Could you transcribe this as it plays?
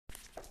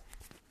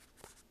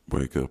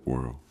Wake up,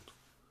 world.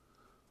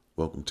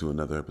 Welcome to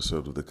another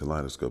episode of the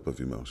Kaleidoscope of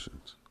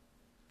Emotions.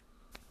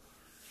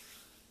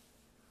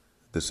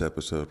 This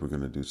episode, we're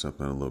going to do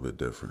something a little bit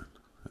different.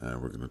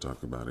 We're going to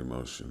talk about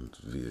emotions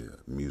via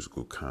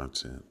musical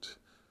content,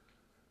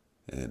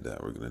 and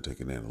we're going to take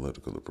an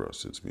analytical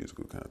approach to this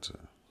musical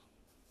content.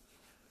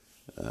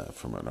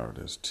 From an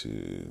artist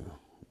to,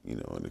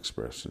 an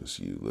expression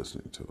to you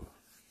listening to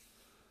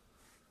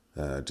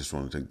it. I just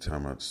want to take the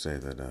time out to say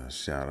that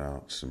shout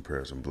outs and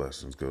prayers and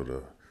blessings go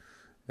to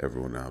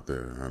everyone out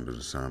there under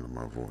the sound of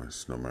my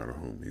voice, no matter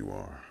whom you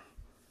are.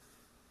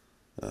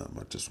 I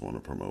just want to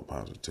promote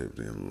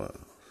positivity and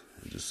love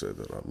and just say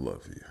that I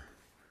love you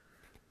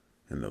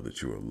and know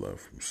that you are loved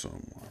from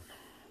someone.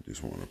 I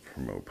just want to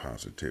promote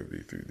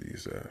positivity through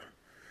these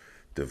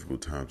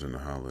difficult times in the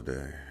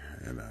holiday,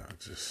 and I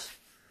just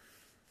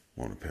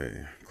want to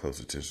pay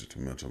close attention to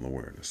mental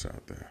awareness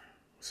out there.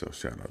 So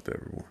shout out to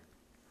everyone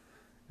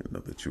and know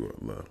that you are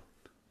loved.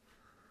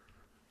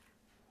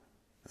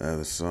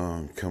 The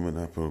song coming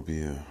up will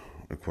be a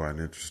quite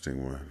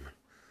interesting one.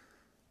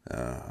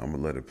 I'm going to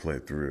let it play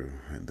through,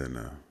 and then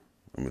I'm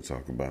going to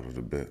talk about it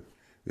a bit,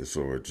 its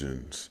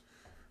origins,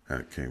 how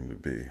it came to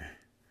be,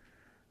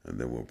 and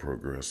then we'll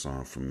progress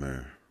on from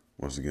there.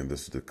 Once again,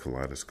 this is the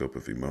Kaleidoscope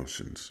of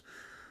Emotions,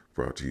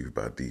 brought to you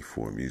by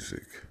D4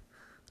 Music,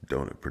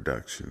 Donut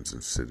Productions,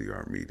 and City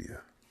Art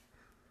Media.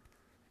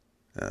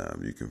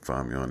 You can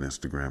find me on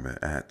Instagram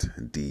at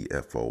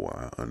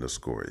DFOY_MUSIC.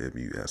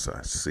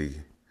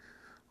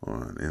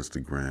 On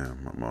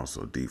Instagram, I'm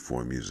also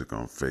D4 Music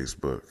on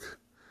Facebook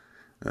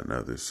and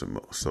other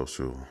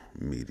social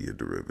media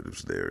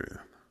derivatives therein.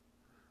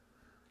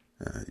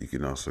 You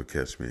can also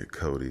catch me at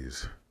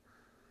Cody's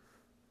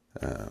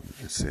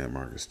in San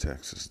Marcos,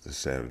 Texas, this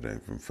Saturday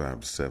from 5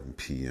 to 7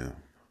 p.m.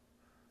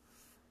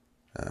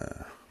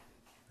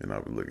 And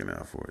I'll be looking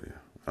out for you.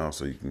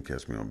 Also, you can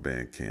catch me on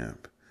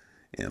Bandcamp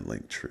and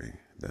Linktree.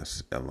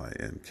 That's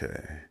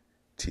linktr.ee/DFOYMUSIC.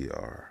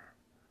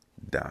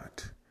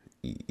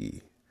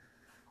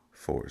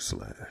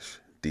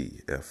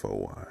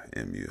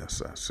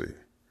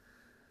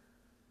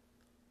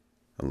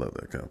 I love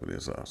that company.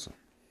 It's awesome.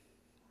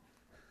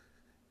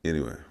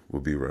 Anyway,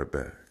 we'll be right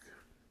back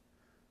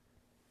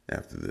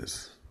after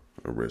this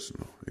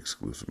original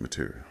exclusive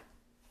material.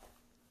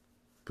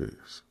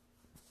 Peace.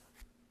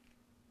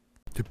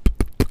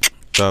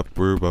 Stop,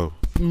 Rubo.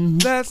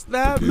 That's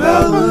that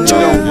melody.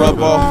 Don't rub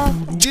off.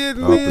 Get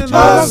me in You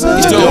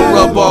don't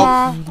rub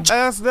off.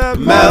 That's that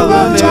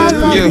melody.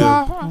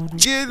 Yeah.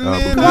 Get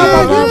me in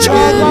That's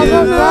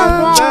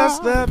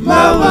that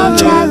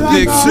melody.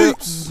 Big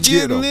sips. Get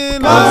Get 'em. me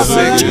in Thick That's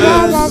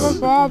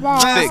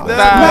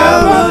that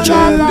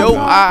melody. Dope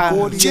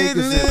eyes. Get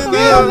me in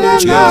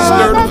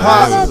Stir the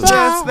pot.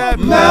 That's that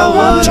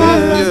melody.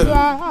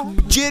 Yeah.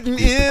 Getting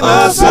in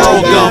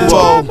World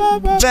gumbo.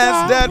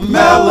 That's that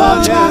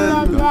melody.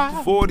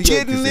 40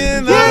 Getting acres in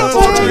in That's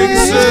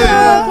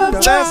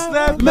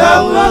that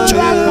melody.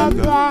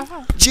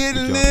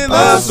 Getting in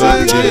us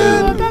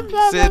again.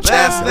 Said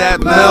that's that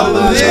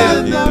melody.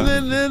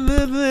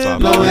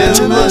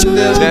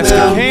 That's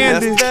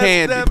the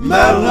candy.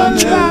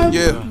 Melody.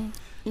 Yeah.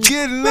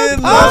 Getting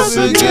in us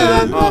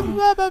again.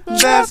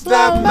 That's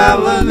that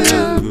melody.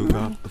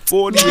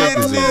 40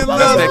 acres in. Getting in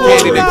That's that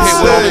candy they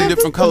paint with all the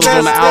different colors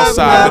on the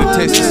outside, but it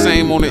tastes the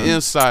same on the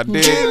inside.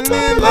 Getting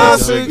Dig. in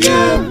us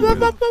again.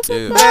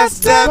 Yeah. That's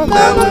that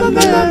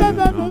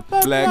melody.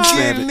 Black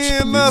Getting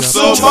Savage. in us,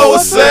 so more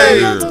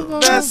say.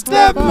 That's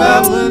that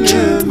melody.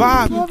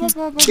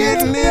 Vibe.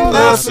 Getting in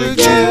us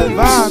again.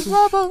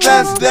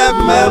 That's that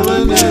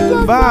melody.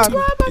 Vibe.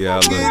 Yeah, I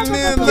love Getting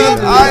it. in the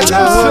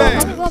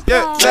item.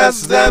 Yeah,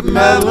 that's that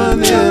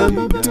melody.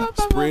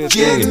 Spread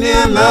Getting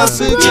thin. in us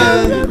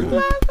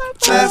again.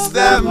 That's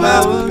that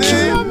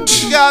melody.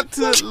 Got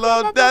to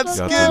love that Got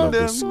to love skin.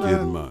 the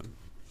skin, man.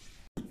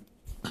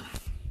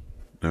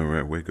 All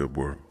right, wake up,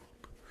 world.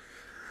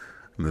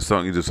 And the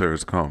song you just heard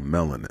is called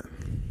Melanin.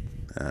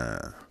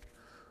 The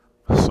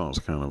song's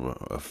kind of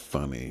a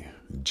funny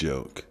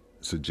joke.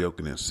 It's a joke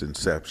in its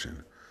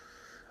inception.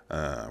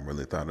 I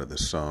really thought of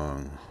this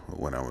song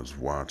when I was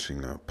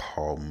watching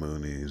Paul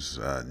Mooney's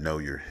Know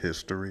Your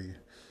History,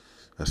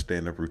 a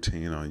stand-up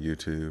routine on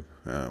YouTube.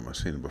 I've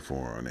seen it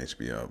before on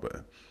HBO,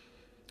 but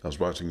I was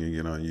watching it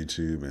again on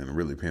YouTube and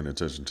really paying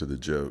attention to the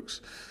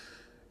jokes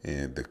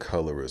and the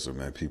colorism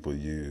that people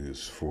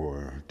use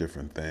for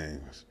different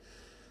things.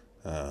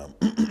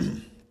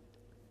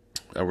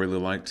 I really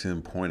liked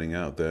him pointing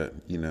out that,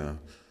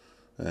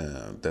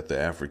 that the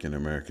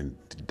African-American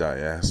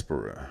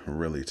diaspora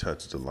really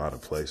touched a lot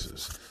of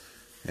places.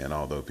 And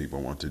although people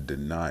want to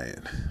deny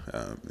it,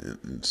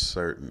 in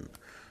certain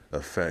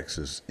effects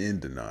is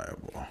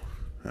undeniable.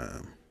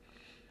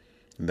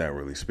 That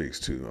really speaks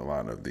to a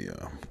lot of the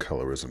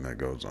colorism that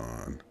goes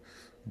on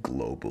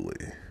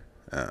globally.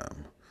 A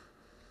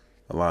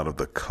lot of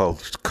the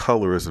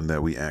colorism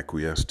that we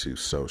acquiesce to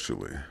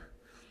socially.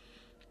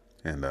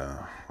 And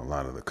a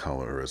lot of the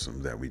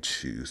colorism that we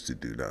choose to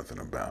do nothing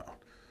about,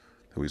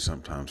 that we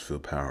sometimes feel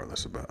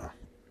powerless about.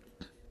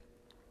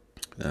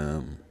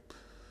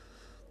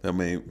 that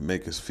may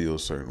make us feel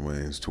certain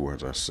ways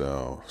towards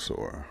ourselves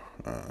or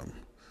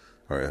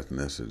our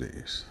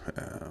ethnicities.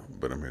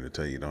 But I'm here to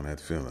tell you don't have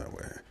to feel that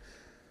way.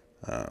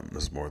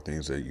 There's more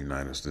things that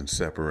unite us than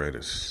separate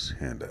us,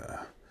 and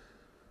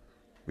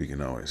we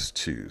can always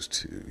choose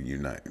to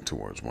unite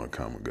towards one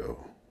common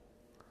goal.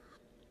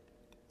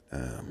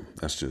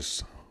 That's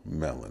just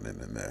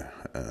melanin in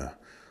there.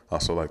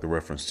 Also, like the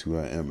reference to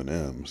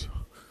M&Ms.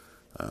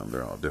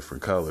 They're all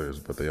different colors,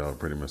 but they all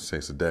pretty much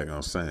taste the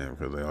daggone same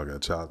because they all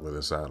got chocolate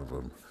inside of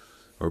them,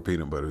 or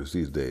peanut butters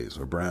these days,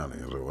 or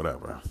brownies, or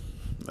whatever.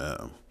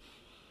 But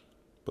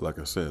like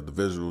I said, the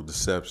visual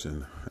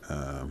deception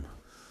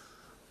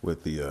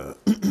with the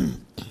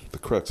the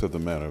crux of the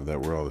matter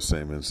that we're all the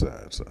same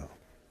inside. So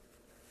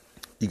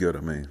you get what I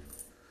mean?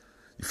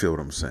 You feel what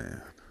I'm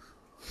saying?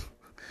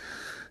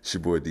 It's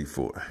your boy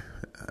D4.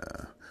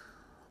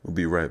 We'll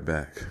be right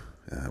back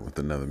with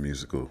another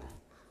musical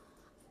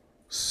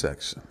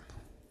section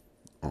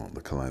on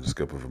the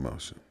Kaleidoscope of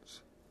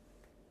Emotions.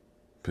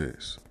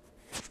 Peace.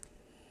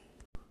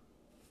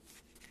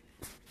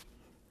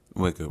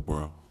 Wake up,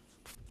 world.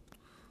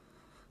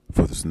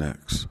 For this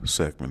next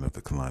segment of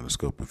the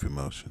Kaleidoscope of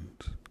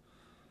Emotions,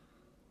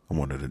 I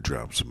wanted to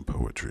drop some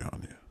poetry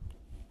on you.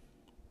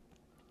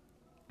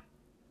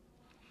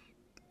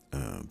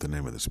 The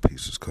name of this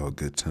piece is called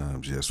Good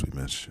Times, Yes, We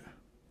Miss You.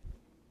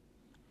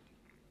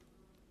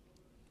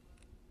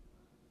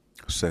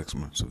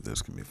 Segments of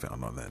this can be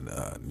found on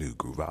that new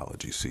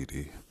Groovology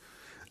CD,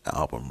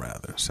 album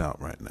rather. It's out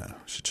right now.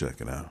 You should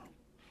check it out.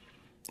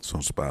 It's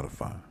on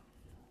Spotify.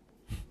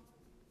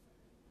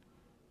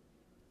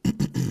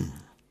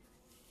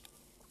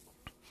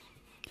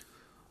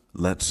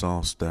 Let's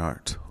all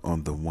start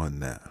on the one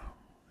now,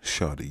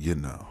 shawty, you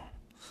know.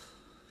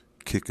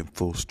 Kicking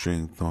full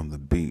strength on the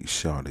beat,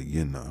 shawty,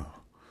 you know.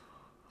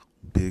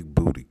 Big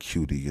booty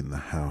cutie in the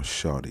house,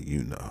 shawty,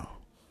 you know.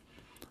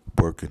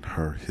 Working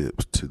her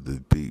hips to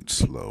the beat,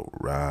 slow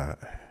ride.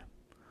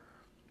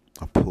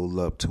 I pull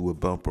up to a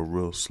bumper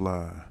real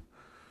sly.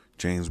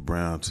 James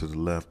Brown to the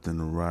left and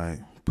the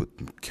right. Put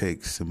them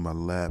cakes in my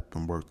lap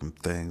and work them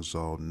things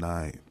all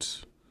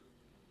night.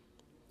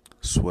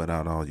 Sweat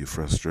out all your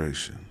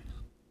frustration.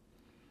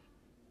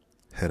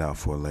 Head out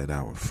for a late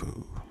hour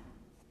food.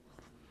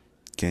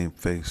 Game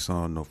face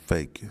on, no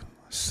faking.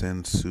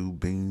 Sensu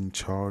bean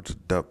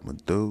charged up my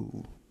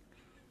dude.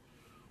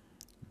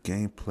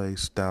 Gameplay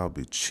style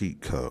be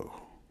cheat code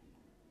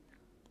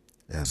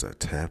as I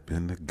tap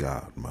into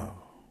God mode.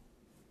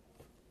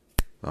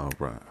 All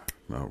right.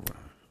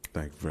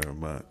 Thank you very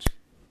much.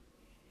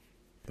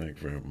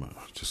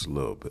 Just a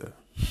little bit.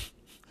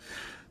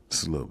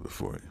 Just a little bit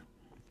for you.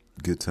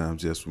 Good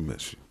times, yes, we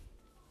miss you.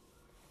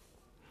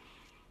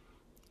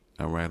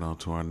 All right, on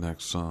to our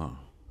next song.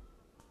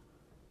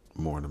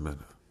 More in a minute.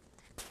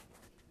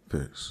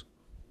 Peace.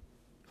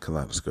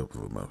 Kaleidoscope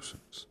of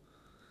Emotions.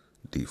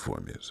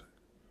 D4 Music.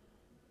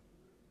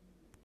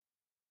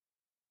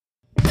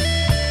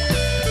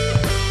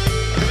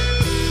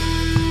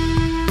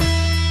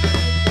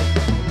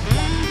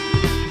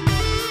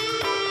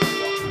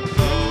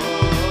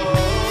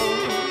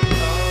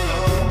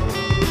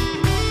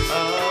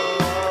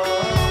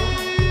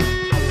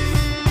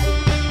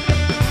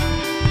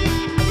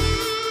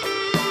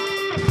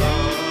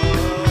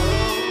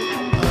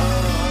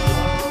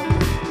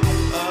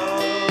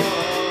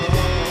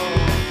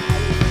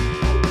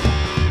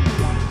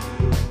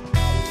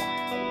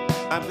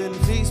 I've been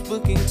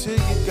Facebooking to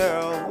you,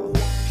 girl,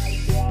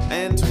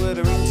 and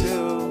Twittering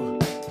too,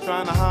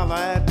 trying to holler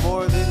at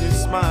more than your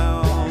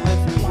smile,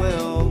 if you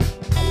will.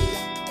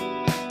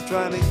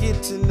 Trying to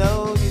get to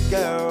know you,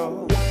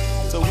 girl,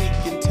 so we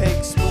can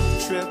take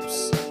smooth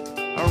trips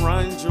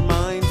around your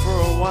mind for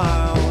a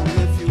while,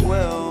 if you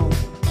will.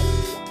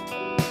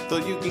 So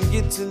you can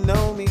get to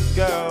know me,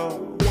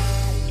 girl,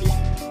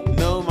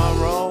 know my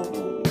role,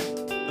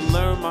 and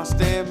learn my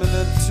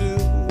stamina too,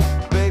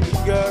 baby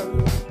girl.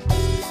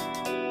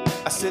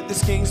 I said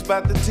this king's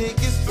about to take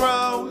his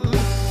throne.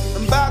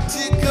 I'm about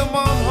to come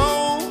on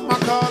home. I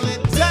call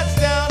it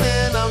touchdown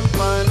and I'm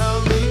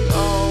finally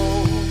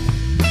home.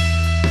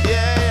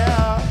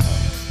 Yeah.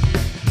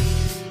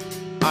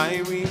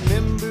 I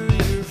remember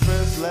your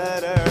first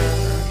letter.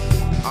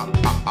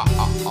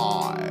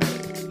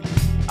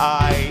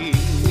 I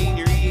mean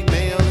your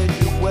email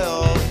if you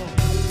will.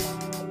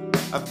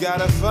 I've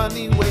got a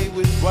funny way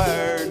with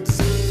words.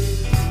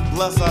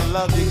 Plus I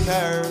love your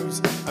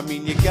curves. I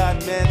mean you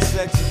got mad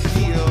sex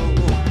appeal,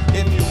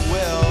 if you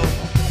will.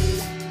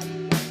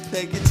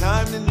 Take your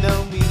time to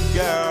know me,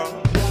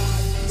 girl.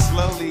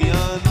 Slowly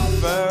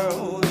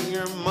unfurl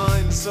your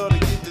mind so to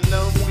get to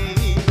know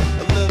me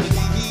a little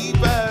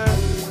deeper.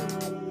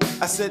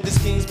 I said this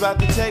king's about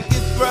to take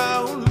his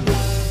throne.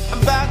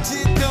 I'm about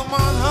to come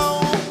on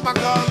home. I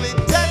call it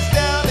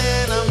touchdown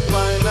and I'm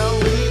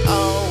finally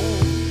home.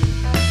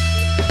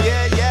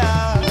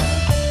 Yeah.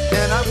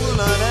 And I will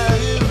not have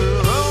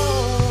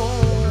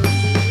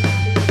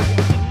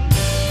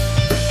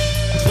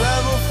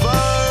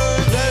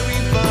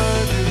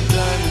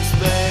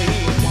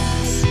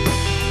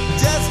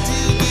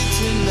get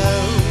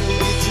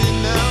to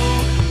know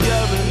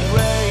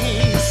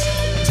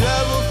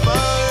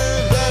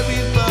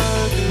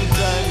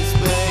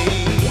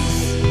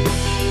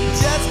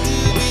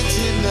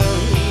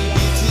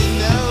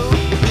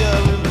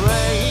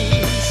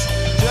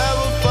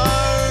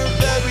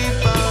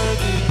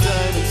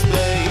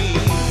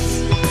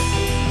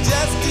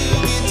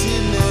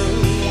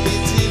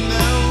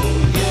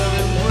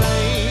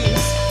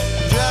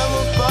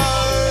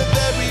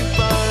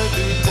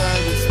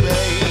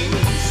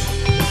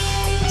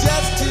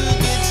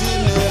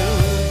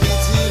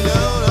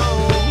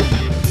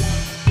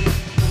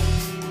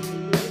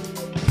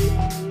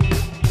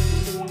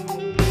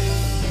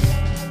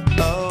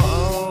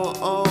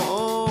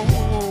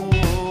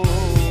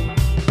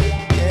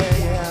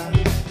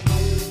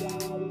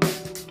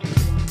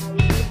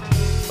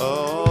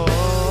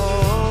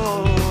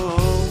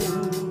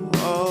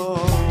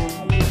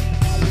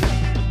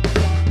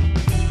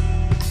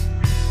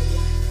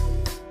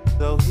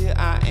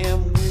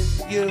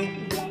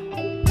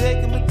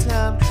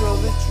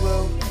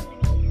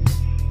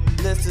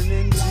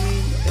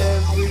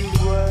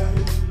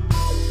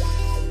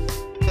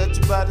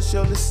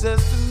surely says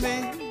to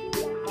me,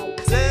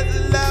 says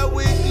aloud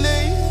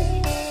weekly,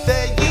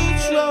 that you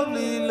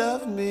truly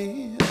love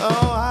me.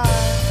 Oh, I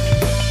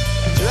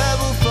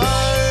travel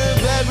far,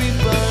 very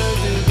far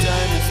through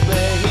time and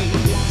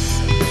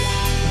space,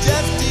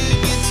 just to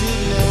get to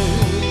know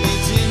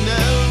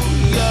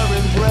your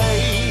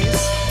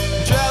embrace.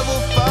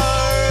 Travel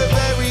far,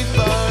 very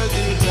far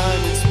through time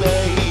and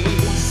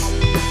space,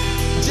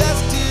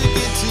 just to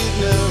get to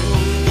know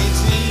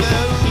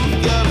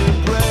your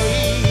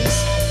embrace.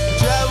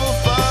 Travel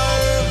far,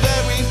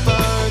 very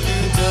far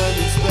through time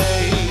and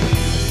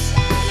space,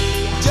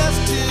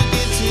 just to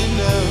get to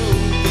know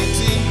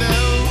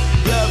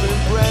your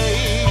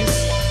embrace.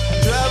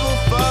 Travel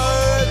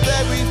far,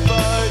 very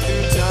far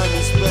through time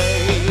and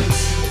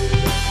space,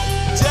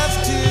 just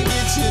to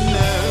get to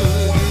know.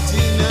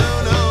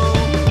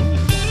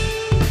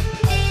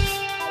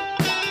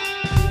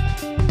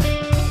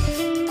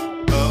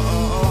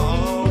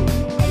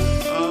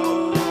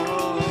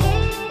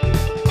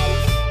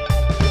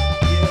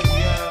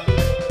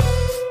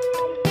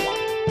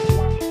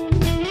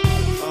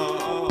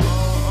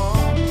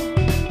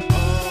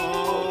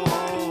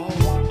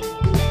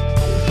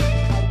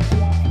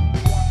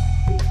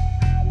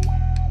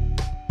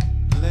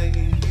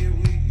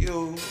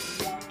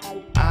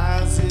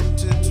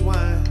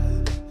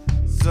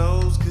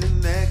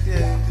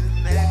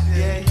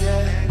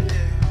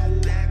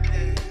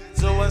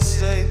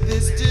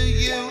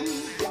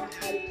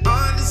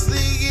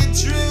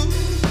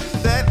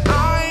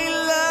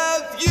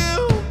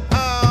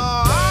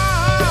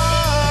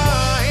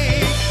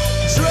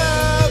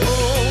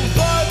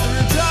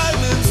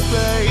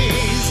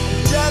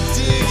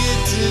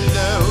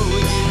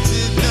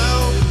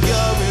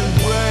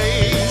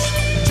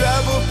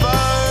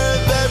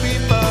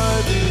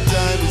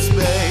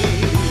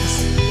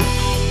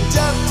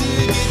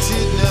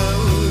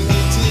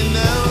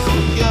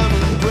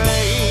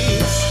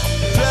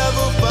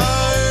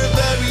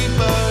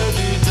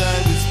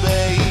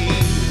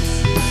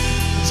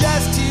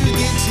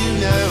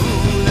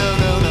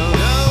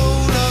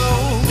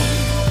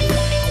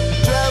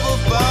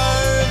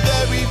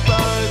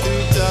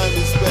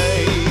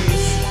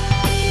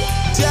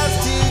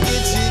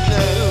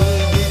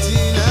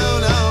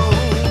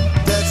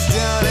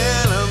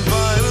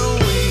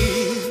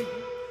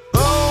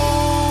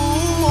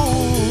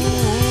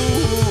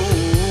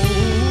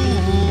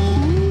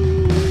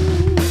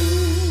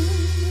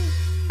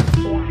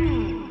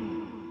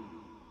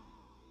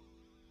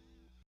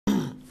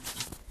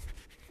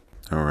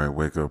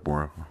 Wake up,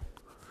 world.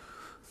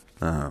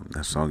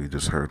 That song you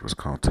just heard was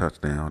called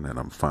Touchdown, and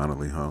I'm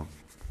finally home.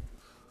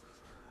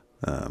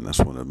 That's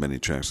one of the many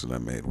tracks that I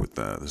made with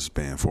this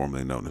band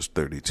formerly known as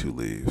 32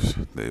 Leaves.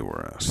 They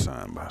were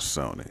signed by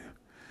Sony,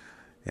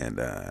 and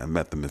I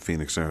met them in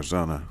Phoenix,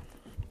 Arizona.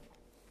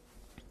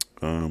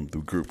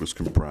 The group was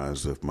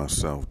comprised of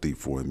myself,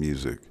 D4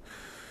 Music,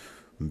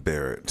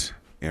 Barrett,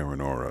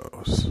 Aaron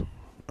Oros,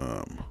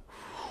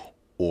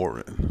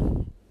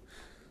 Oren,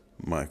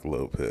 Mike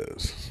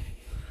Lopez,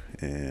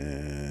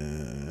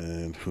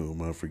 and who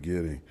am I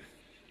forgetting?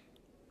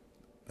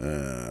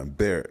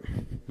 Barrett,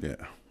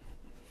 yeah.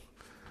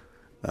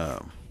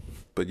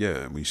 But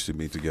yeah, we used to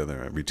meet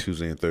together every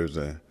Tuesday and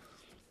Thursday,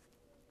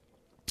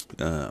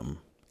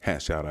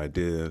 hash out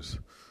ideas,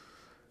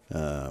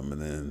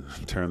 and then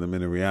turn them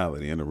into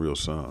reality, into real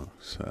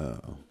songs.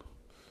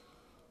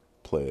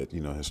 Play at,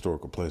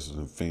 historical places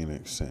in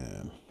Phoenix,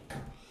 and,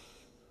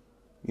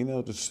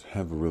 just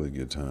have a really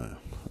good time.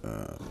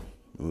 It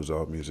was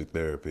all music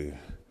therapy.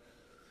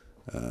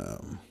 A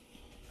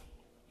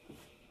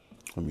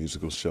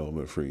musical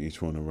shelter for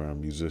each one of our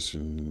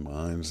musician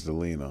minds to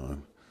lean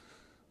on.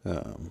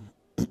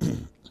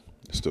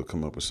 Still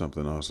come up with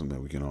something awesome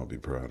that we can all be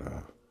proud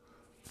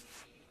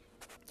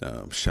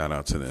of. Shout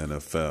out to the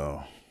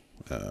NFL,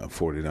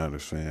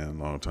 49ers fan,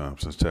 long time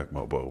since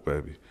Tecmo Bowl,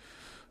 baby.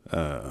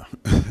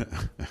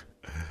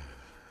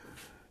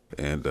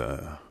 And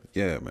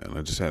yeah, man,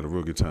 I just had a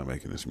real good time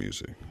making this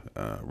music.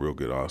 Real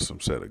good, awesome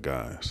set of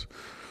guys.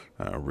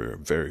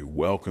 Very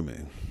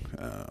welcoming.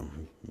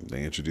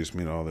 They introduced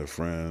me to all their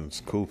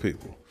friends. Cool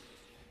people,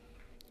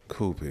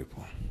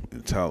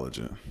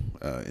 intelligent,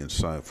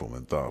 insightful,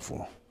 and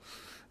thoughtful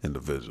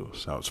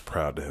individuals. I was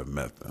proud to have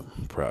met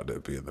them, proud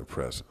to be in their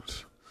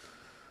presence.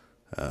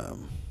 I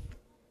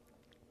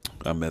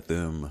met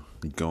them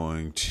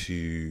going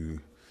to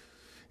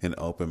an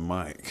open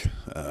mic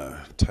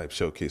type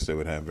showcase they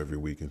would have every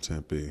week in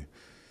Tempe.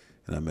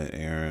 And I met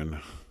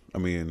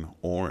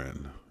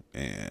Oren,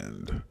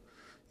 and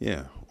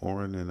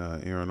Oren and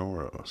Aaron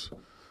Oros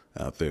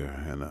out there,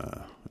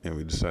 and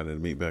we decided to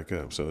meet back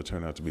up. So it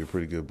turned out to be a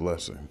pretty good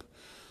blessing.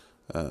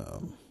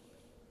 One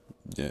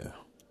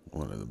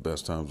of the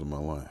best times of my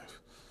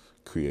life,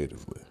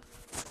 creatively.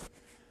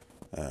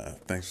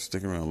 Thanks for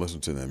sticking around and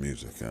listening to that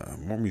music.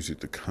 More music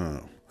to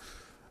come.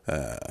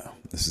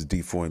 This is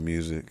D4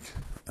 Music,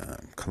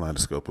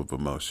 Kaleidoscope of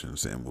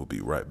Emotions, and we'll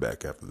be right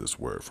back after this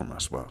word from our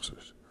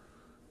sponsors.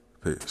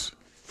 Peace.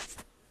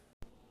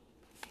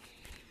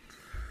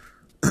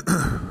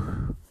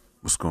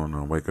 What's going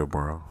on? Wake up,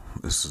 world.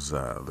 This is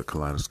the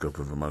Kaleidoscope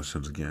of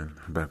Emotions again,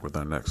 back with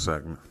our next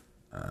segment.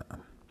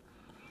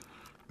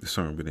 The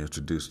song I'm going to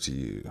introduce to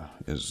you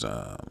is,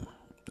 I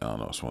don't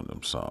know, it's one of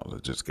them songs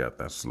that just got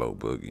that slow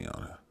boogie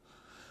on it.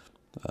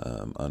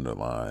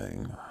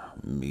 Underlying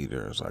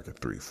meters like a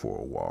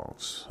 3/4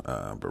 waltz,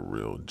 but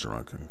real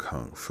drunken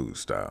kung fu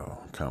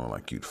style, kind of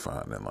like you'd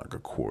find in like a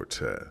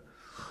quartet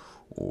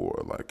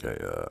or like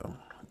a,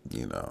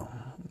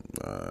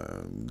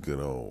 good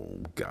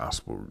old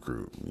gospel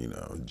group,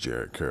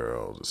 Jared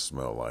Carroll, that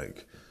smell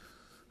like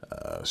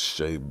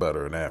shea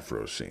butter and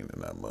Afro Sheen in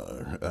that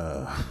mug.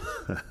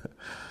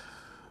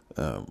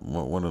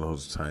 One of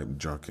those type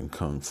drunken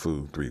kung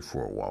fu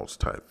 3/4 waltz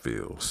type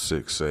feels,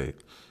 6/8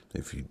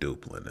 if you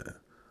dupling it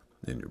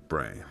in your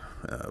brain,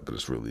 but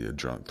it's really a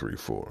drunk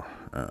 3/4.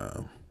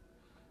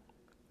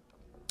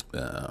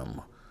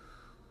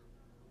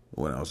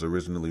 When I was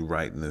originally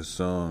writing this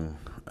song,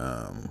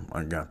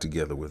 I got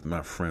together with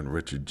my friend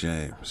Richard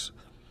James.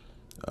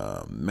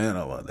 Man,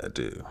 I love that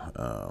dude.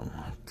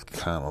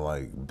 Kind of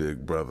like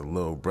big brother,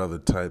 little brother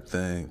type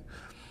thing.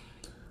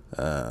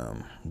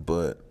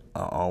 But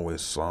I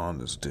always saw in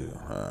this dude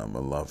a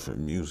love for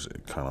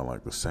music, kind of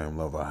like the same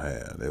love I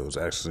had. It was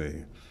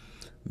actually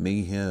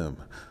me, him,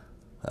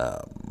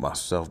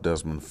 myself,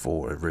 Desmond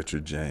Ford,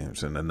 Richard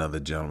James, and another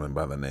gentleman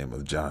by the name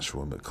of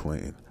Joshua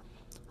McLean,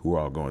 who were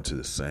all going to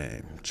the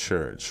same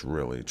church,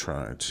 really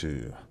trying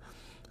to,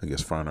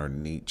 find our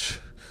niche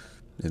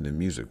in the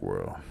music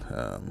world.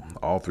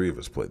 All three of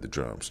us played the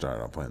drums,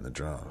 started out playing the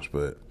drums,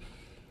 but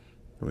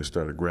when we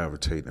started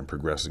gravitating and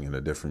progressing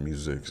into different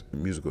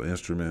musical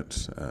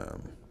instruments,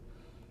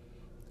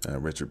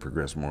 Richard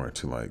progressed more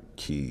into like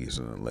keys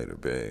and then later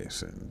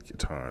bass and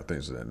guitar,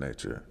 things of that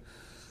nature.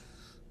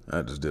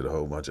 I just did a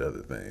whole bunch of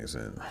other things,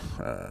 and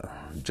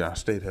Josh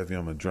stayed heavy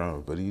on the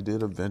drums, but he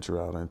did venture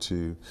out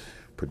into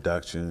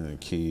production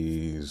and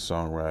keys,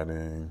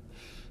 songwriting,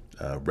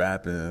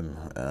 rapping.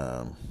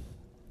 I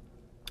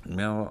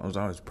was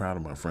always proud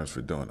of my friends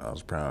for doing it. I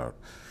was proud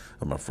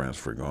of my friends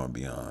for going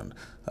beyond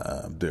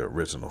their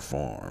original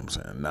forms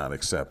and not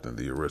accepting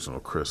the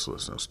original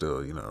chrysalis and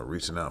still,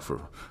 reaching out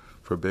for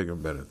bigger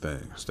and better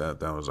things.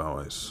 That was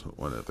always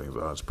one of the things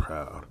I was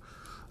proud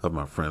of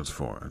my friends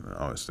for, and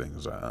always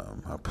things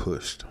I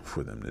pushed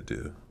for them to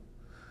do.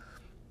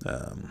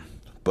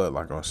 But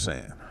like I was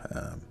saying,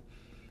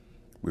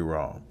 we were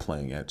all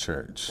playing at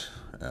church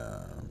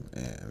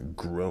and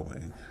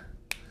growing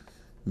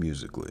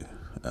musically.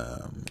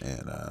 I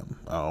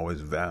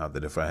always vowed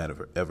that if I had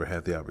ever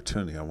had the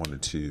opportunity, I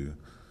wanted to,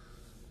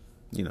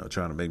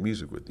 try to make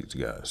music with these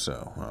guys.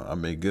 So I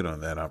made good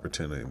on that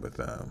opportunity with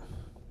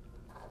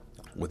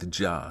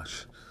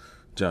Josh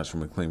from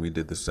McLean. We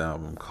did this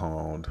album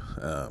called,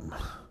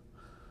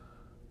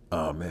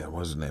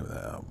 what's the name of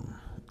the album?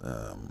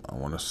 I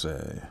want to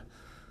say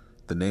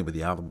the name of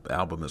the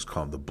album is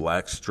called The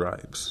Black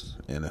Stripes,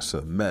 and it's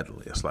a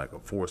medley. It's like a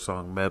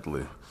 4-song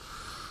medley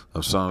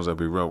of songs that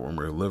we wrote when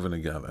we were living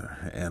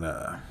together, and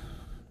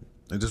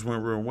it just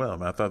went real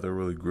well. I thought they were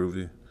really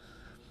groovy.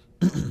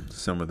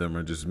 Some of them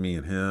are just me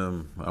and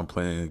him. I'm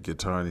playing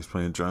guitar and he's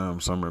playing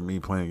drums. Some are me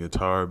playing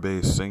guitar,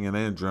 bass, singing,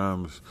 and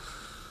drums.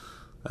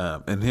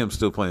 And him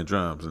still playing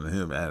drums, and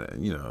him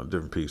adding,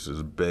 different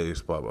pieces,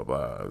 bass, blah, blah,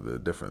 blah, the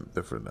different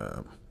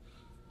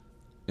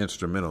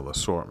instrumental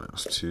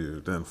assortments to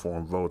then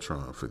form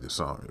Voltron for the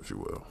song, if you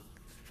will.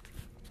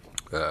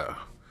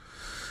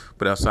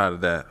 But outside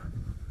of that,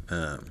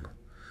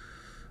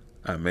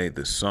 I made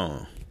this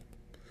song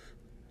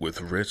with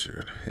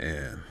Richard,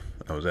 and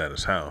I was at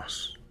his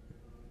house,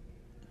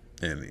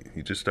 and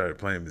he just started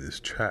playing me this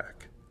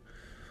track,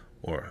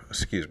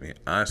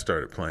 I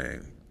started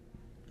playing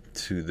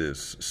to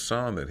this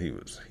song that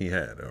he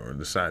had, or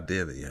this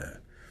idea that he had.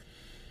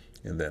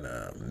 And then,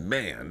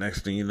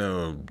 next thing you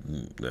know,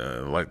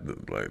 like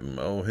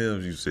old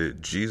hymns, you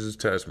said, Jesus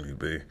touched me,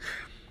 B.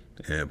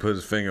 And put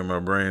his finger in my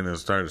brain and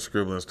started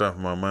scribbling stuff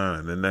in my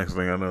mind. And the next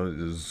thing I know,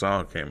 this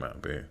song came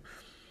out, man.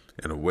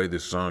 And the way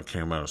this song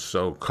came out is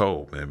so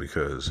cold, man,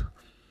 because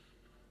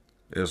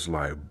it's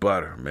like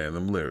butter, man.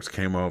 Them lyrics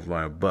came off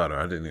like butter.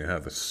 I didn't even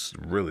have to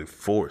really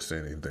force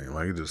anything.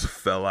 Like, it just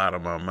fell out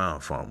of my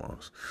mouth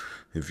almost,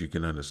 if you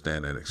can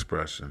understand that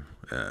expression.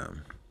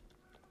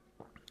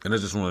 And I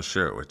just want to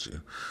share it with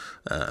you.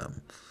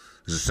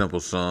 It's a simple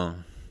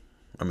song.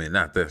 I mean,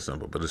 not that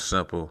simple, but it's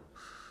simple.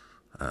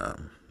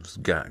 It's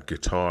got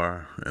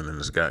guitar, and then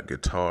it's got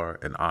guitar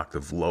an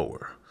octave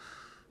lower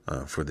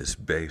for this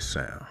bass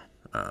sound.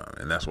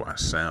 And that's why it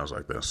sounds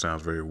like that. It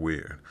sounds very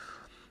weird.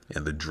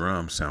 And the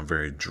drums sound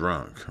very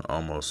drunk,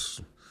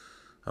 almost,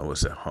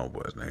 what's that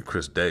homeboy's name?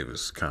 Chris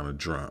Davis, kind of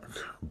drunk,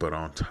 but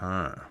on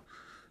time.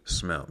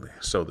 Smell me.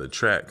 So the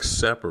track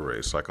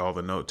separates, like all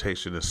the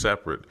notation is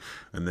separate,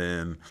 and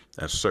then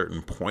at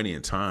certain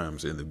poignant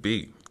times in the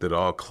beat, that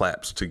all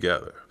claps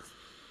together,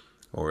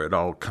 or it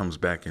all comes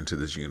back into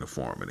this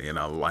uniformity. And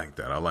I like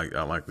that. I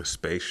like the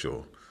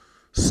spatial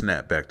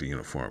snap back to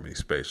uniformity,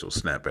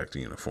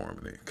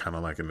 kind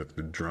of like in the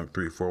drunk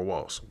 3/4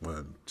 waltz.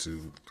 1,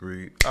 2,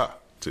 3,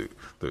 2,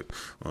 3,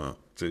 1,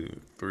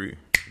 2, 3.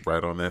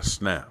 right on that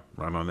snap,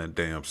 right on that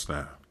damn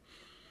snap.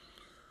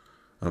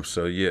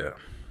 So yeah,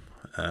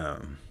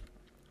 the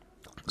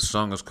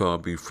song is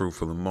called "Be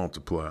Fruitful and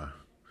Multiply,"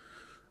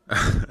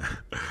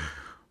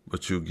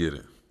 but you'll get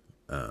it.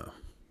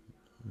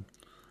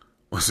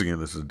 Once again,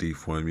 this is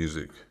D4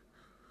 Music,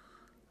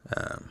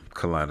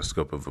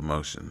 Kaleidoscope of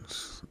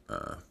Emotions.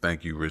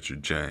 Thank you,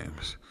 Richard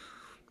James.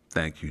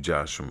 Thank you,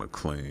 Joshua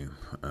McLean.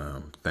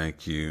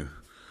 Thank you,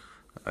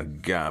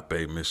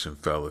 Agape Mission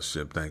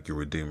Fellowship. Thank you,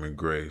 Redeeming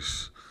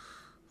Grace.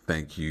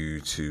 Thank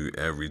you to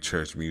every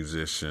church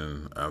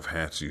musician I've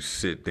had to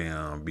sit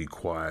down, be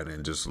quiet,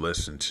 and just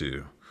listen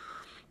to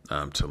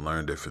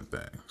learn different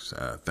things.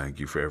 Thank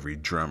you for every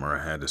drummer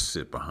I had to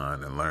sit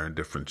behind and learn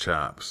different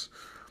chops,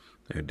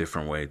 a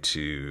different way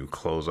to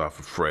close off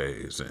a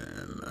phrase,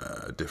 and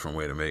a different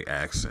way to make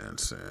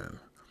accents, and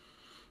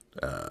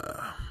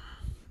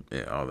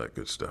all that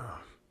good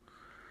stuff.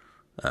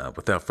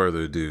 Without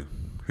further ado,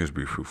 here's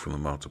Be Fruitful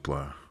and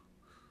Multiply.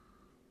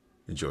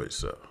 Enjoy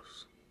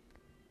yourselves.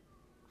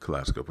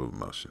 Kaleidoscope of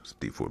Emotions,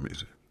 D4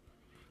 Music.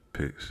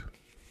 Peace.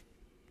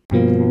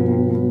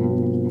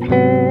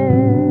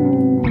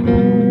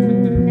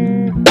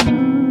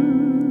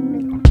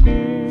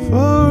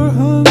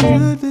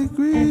 400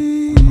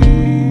 degrees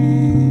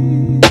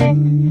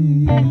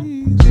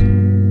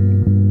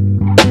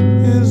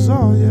is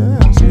all you're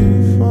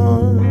asking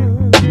for.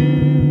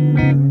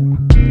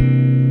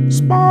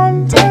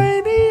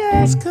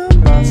 Spontaneous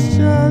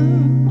combustion.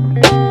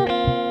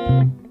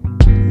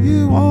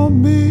 You want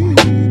me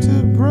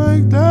to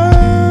break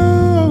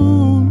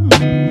down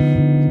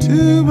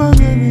to my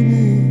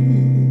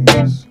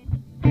knees,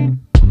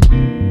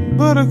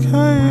 but I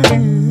can't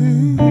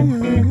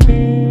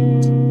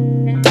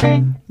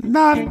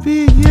not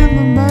being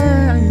the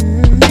man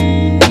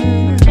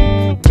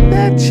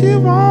that you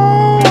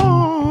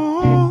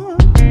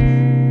want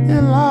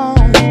in life.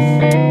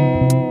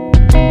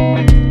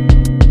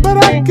 But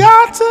I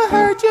got to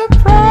hurt your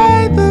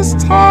pride this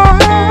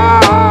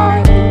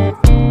time.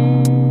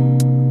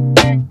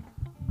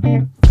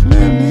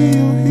 Clearly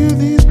you'll hear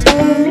these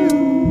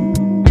tales.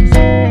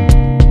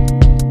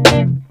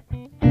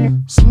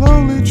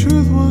 Slowly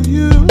truth will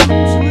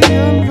usually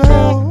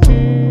unveil.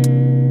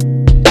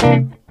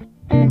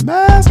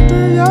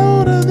 Master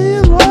Yoda,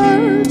 these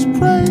words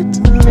pray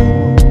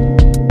tell.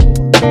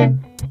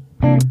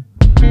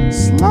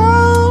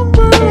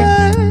 Slumber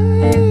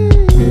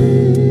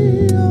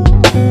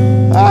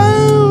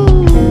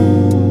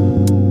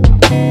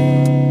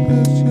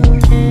it's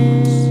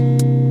yours.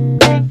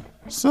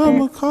 Some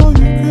will call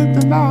you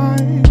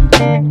kryptonite.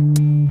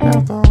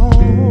 After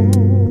all,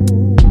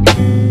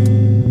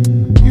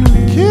 you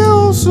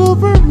kill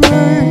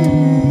Superman.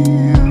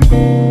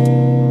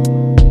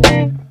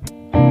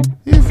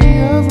 If he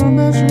ever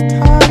met your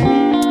type,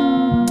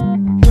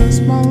 yes,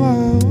 my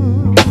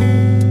love,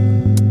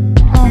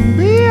 I'm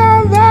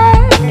beyond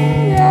that,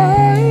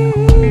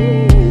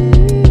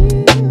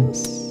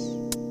 yes.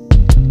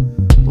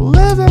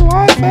 Living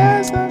life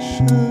as I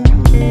should.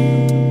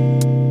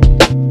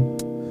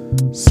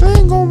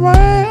 Single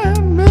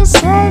man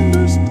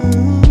misunderstood.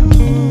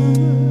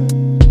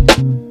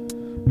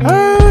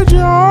 Heard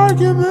your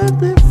argument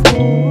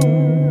before.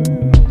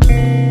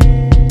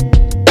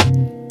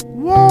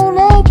 Won't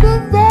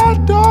open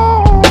that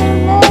door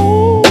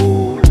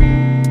alone.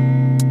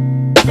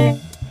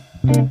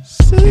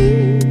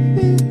 See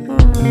the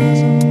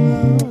horizon,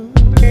 love.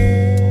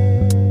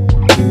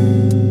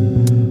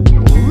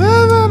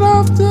 Living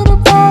up to the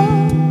above.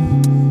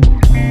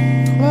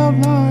 Cloud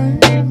nine.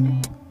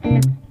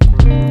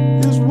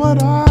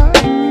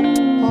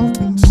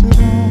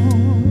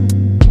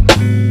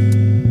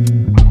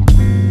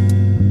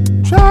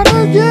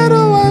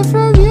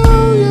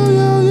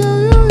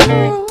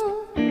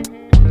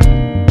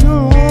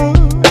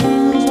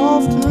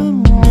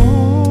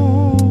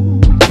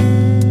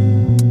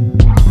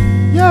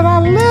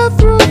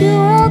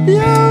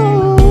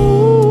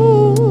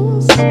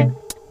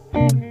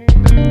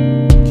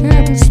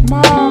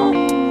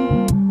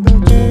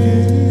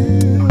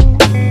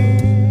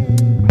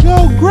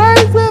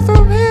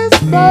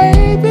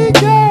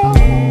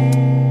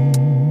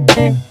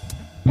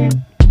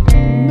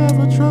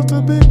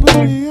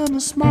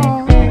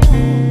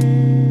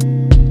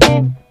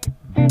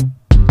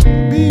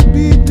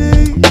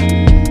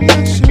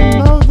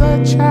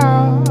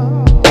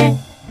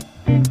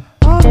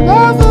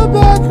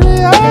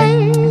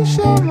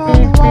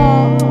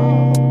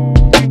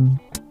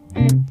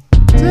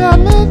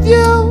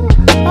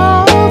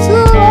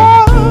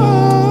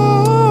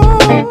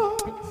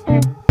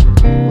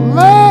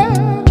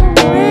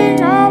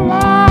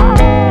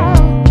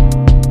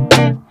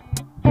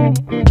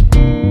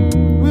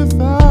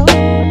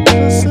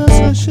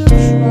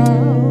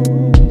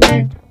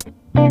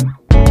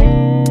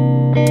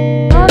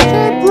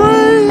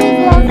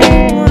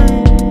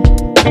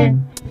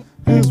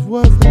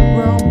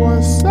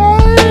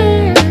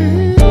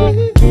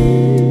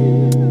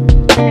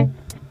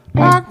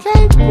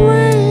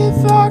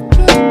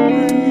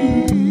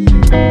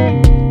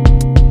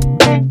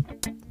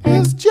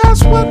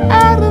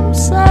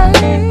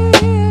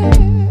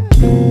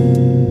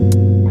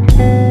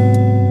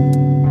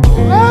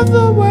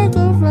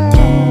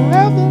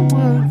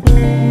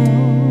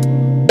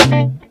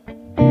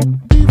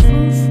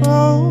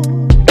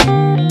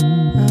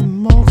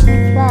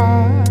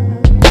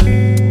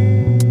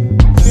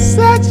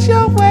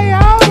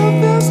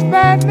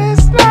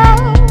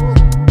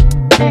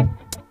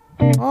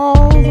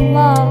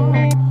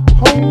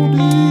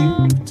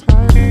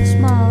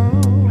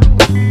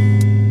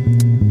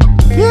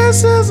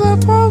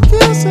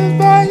 Listen,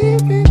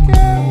 baby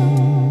girl,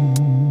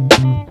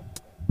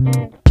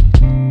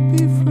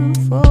 be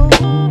fruitful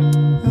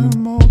and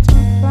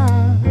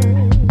multiply.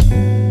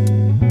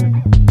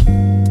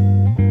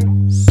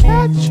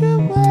 Set your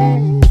way,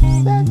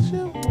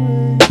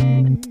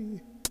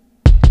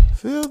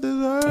 fill this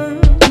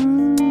earth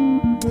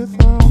with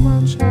all my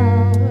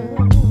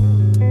child.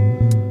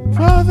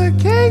 For the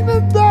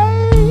kingdom,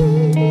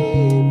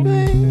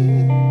 baby,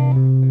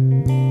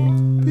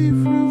 be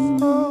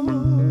fruitful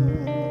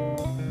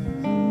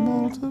and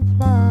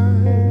multiply.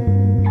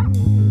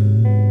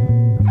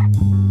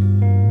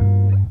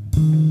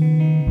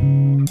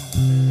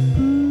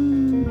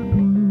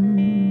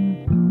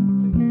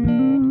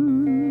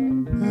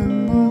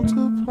 And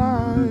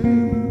multiply.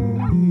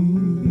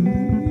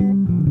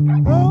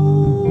 Oh,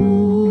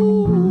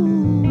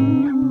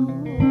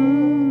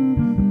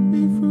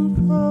 be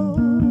fruitful.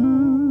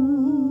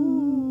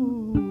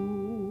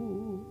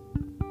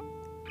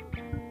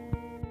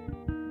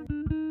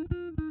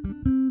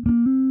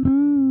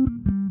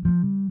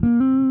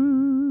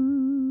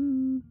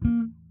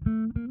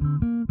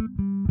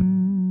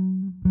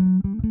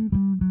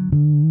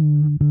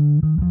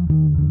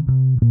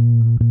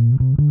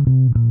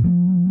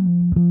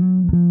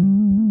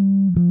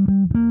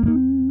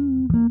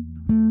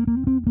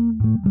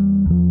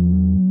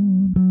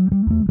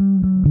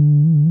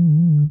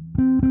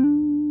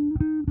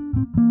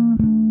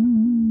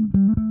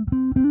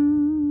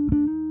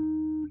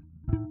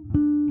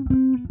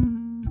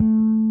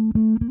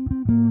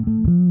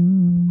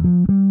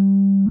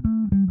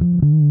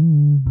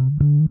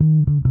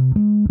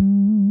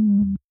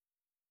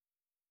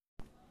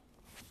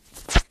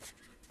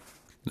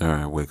 All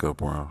right, wake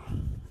up, world.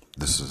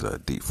 This is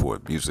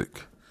D4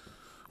 Music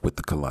with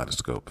the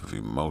kaleidoscope of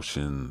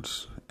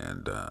emotions,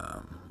 and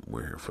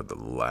we're here for the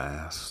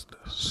last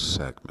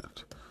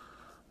segment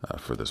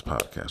for this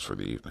podcast for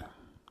the evening.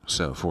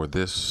 So for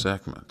this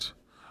segment,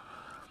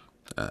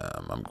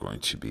 I'm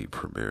going to be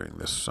premiering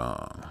this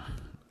song,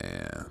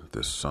 and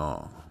this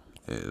song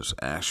is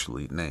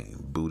actually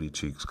named Booty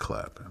Cheeks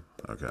Clapping,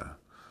 okay?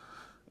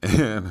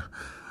 And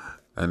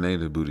I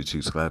named it Booty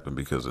Cheeks Clapping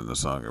because in the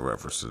song it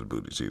references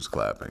booty cheeks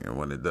clapping, and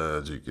when it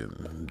does, you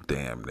can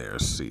damn near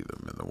see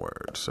them in the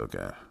words,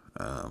 okay?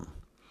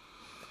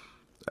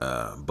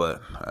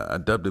 But I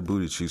dubbed it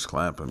Booty Cheeks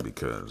Clapping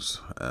because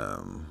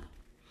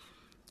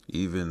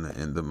even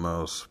in the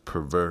most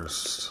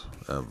perverse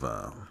of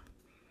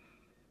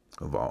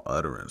all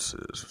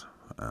utterances,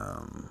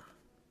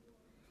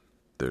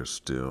 there's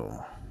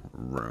still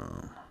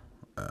room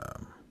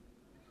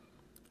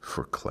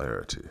for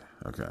clarity,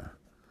 okay?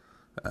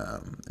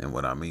 And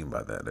what I mean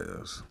by that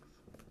is,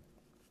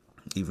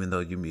 even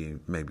though you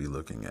may be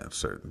looking at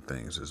certain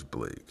things as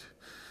bleak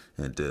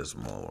and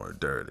dismal or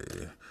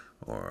dirty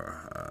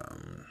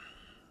or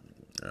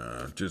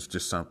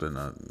just something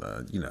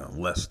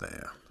less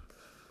than,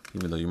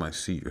 even though you might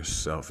see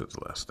yourself as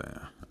less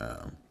than,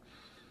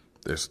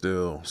 there's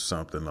still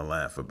something to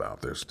laugh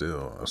about. There's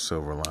still a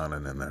silver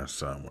lining in there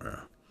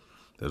somewhere.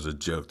 There's a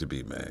joke to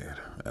be made.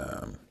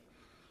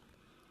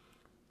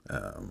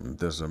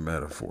 There's a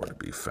metaphor to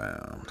be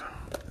found,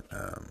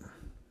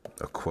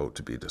 a quote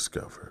to be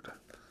discovered.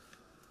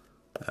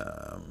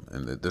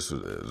 And this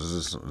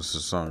is a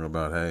song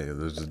about, hey,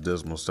 there's a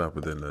dismal stuff,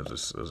 but then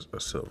there's a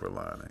silver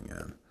lining,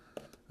 and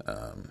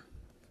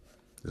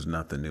there's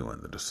nothing new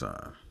under the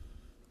sun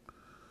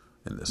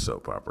in this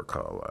soap opera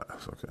called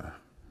life, okay?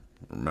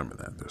 Remember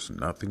that. There's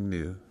nothing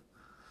new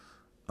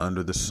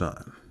under the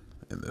sun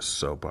in this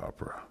soap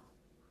opera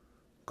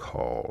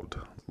called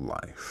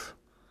life.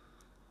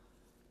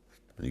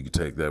 And you can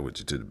take that with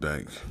you to the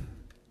bank.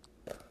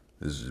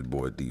 This is your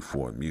boy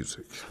D4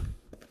 Music.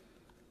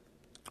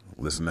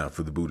 Listen out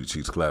for the booty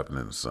cheeks clapping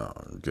in the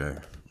song, okay?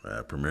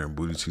 Premiering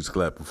Booty Cheeks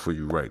Clapping for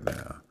you right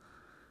now.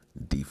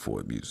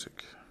 D4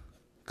 Music.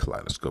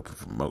 Kaleidoscope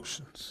of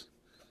emotions.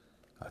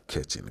 I'll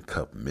catch you in a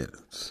couple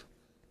minutes.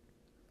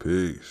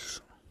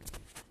 Peace.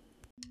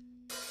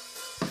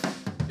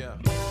 Yeah.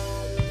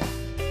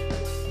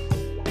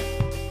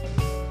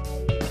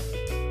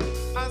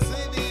 I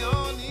say they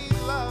all need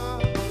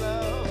love,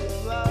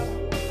 love, love,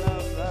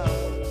 love,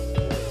 love.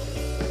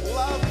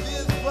 Love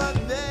is what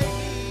they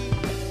need,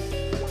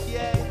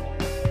 yeah.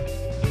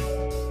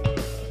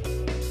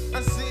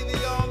 I say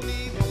they all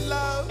need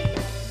love,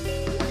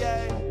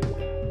 yeah.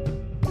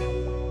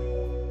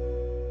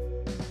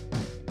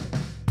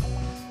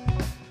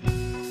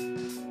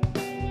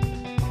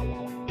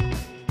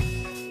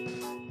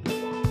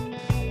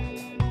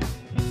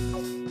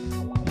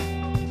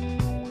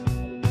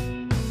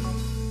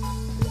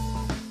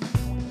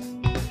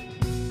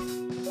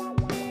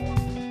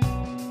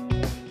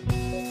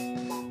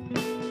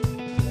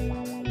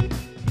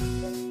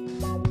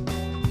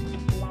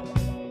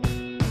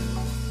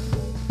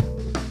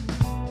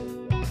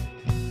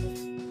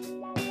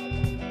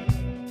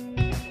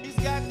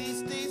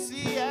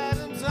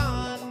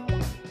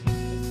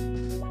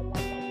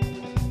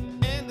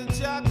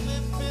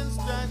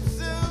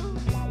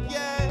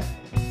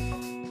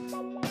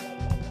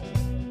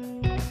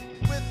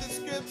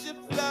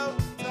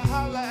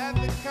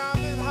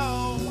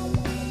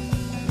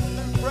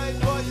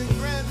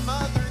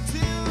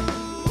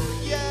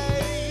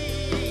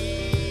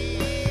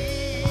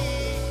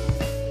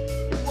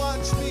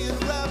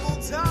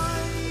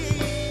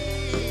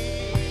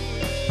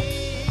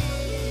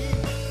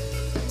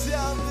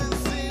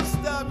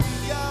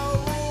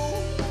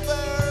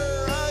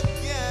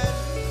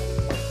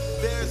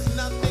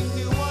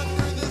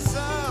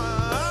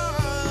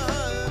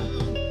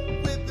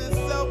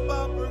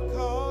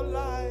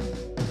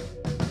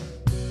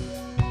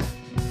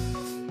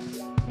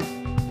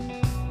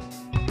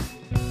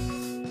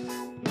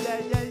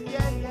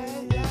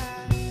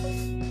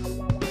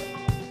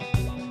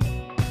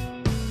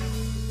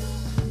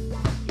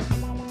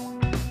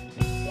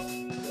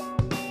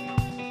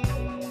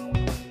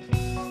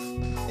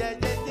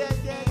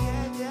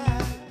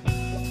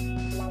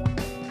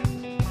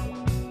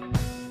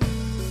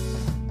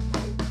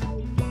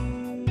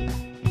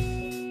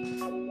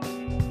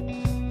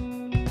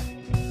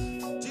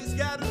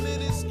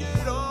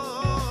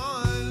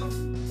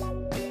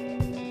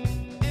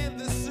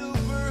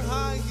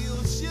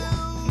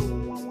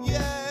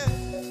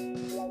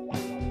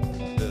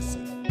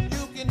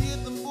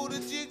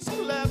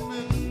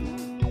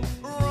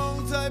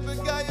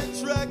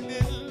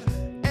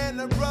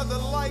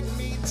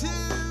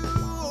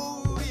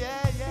 too.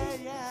 Yeah, yeah,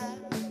 yeah.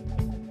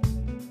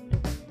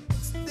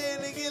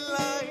 Standing in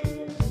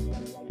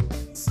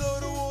line,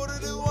 soda water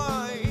to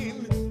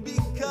wine,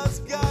 because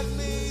God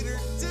made her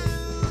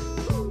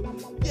too.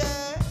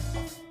 Yeah.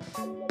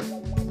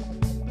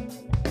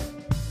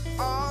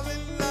 All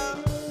in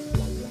love,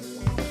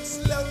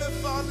 slowly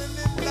falling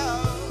in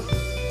love,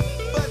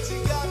 but you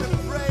gotta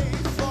pray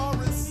for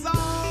a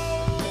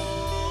soul.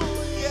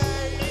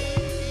 Yeah.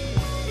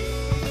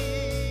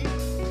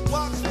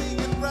 Watch me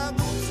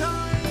unravel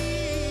time.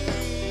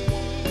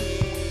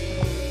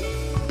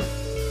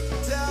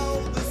 Tell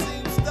the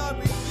same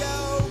story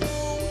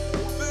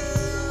over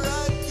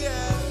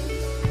again.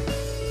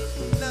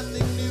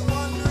 Nothing new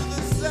under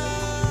the sun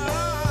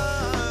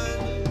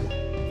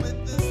with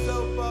this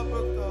soap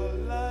opera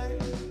called life.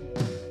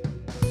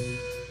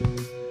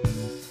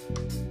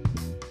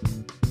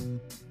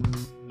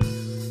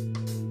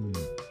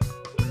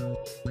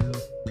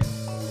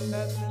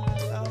 Nothing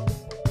else.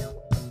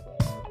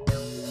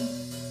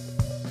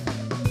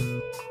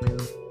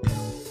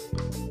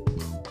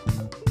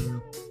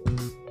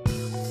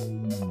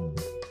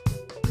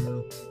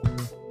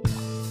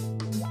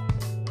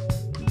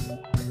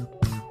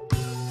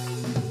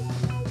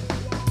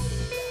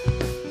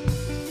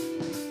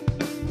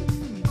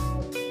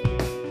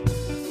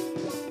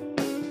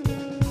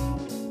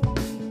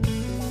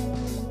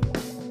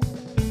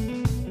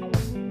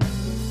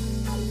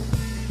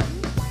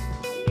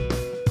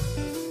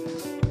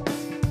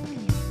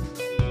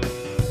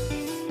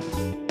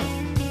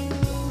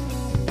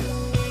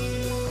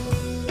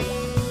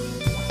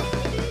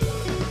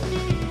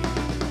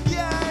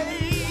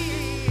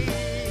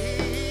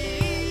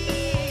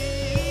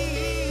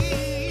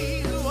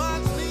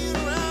 Watch me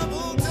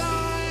unravel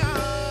time.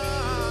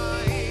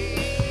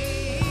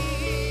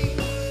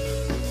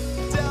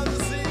 Tell the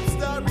same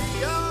story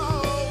over.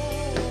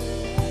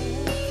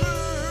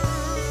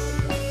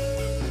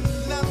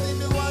 Nothing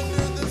new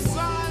under the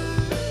sun.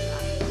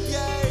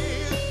 Yeah,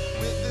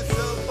 with the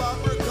soap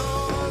opera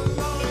called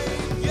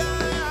life.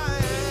 Yeah.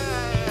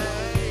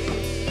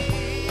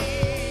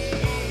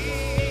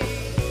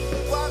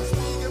 Watch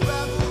me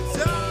unravel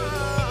time.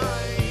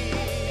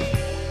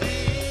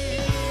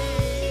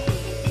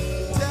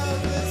 Tell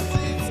the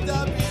same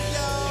story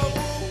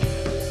over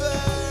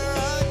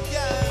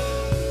again.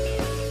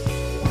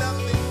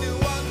 Nothing new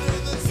under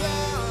the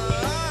sun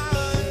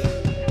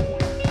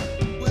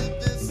with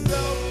this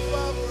soap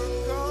opera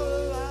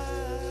called life.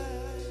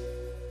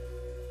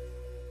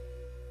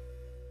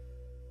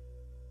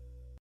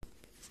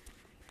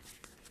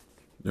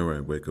 All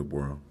right, wake up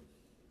world.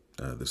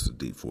 This is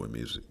Deep Void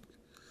Music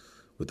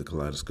with the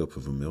kaleidoscope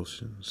of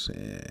emotions,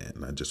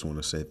 and I just want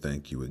to say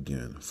thank you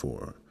again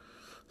for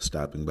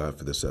stopping by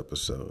for this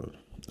episode.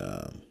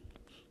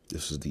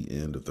 This is the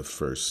end of the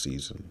first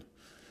season.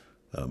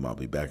 I'll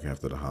be back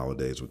after the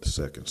holidays with the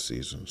second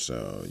season,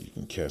 so you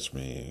can catch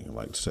me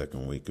like the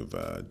second week of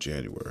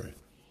January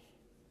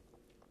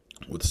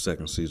with the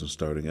second season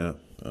starting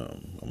up.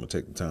 I'm going to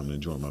take the time to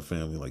enjoy my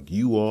family like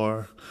you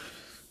are.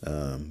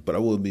 But I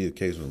will be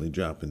occasionally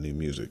dropping new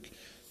music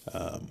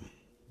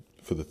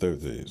for the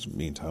Thursdays,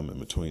 meantime, in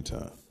between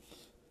time.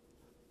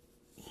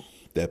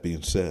 That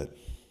being said,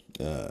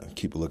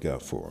 keep a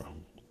lookout for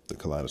the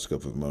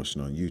Kaleidoscope of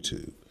Emotion on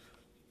YouTube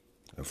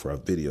for our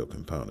video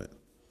component.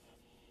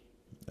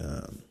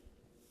 And,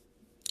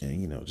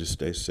 just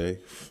stay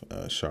safe,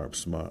 shop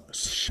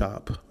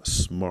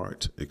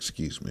smart,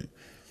 excuse me.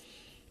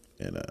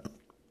 And,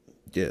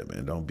 yeah,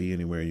 man, don't be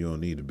anywhere you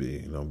don't need to be.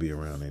 Don't be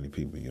around any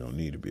people you don't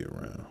need to be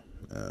around.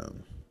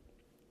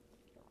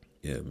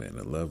 Yeah, man,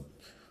 I love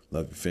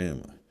your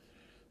family.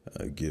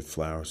 Give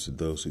flowers to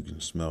those who can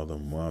smell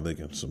them while they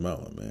can smell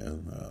them,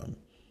 man.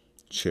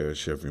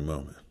 Cherish every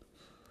moment.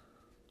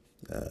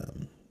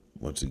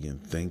 Once again,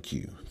 thank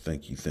you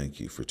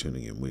for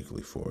tuning in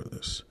weekly for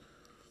this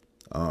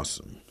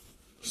awesome,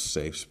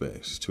 safe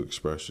space to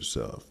express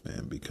yourself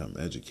and become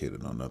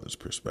educated on others'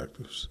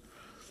 perspectives.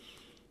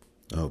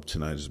 I hope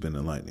tonight has been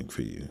enlightening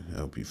for you. I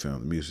hope you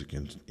found the music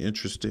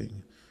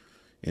interesting,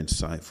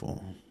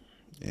 insightful,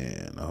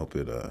 and I hope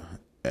it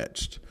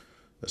etched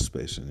a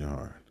space in your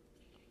heart.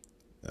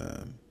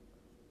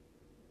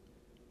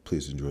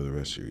 Please enjoy the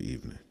rest of your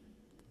evening.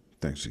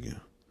 Thanks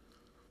again.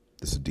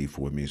 This is Deep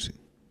Void Music,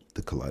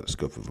 the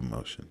kaleidoscope of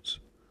emotions.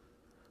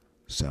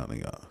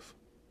 Sounding off.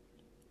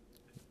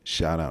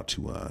 Shout out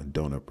to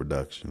Donut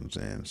Productions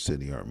and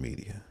City Art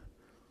Media.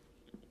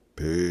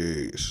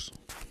 Peace.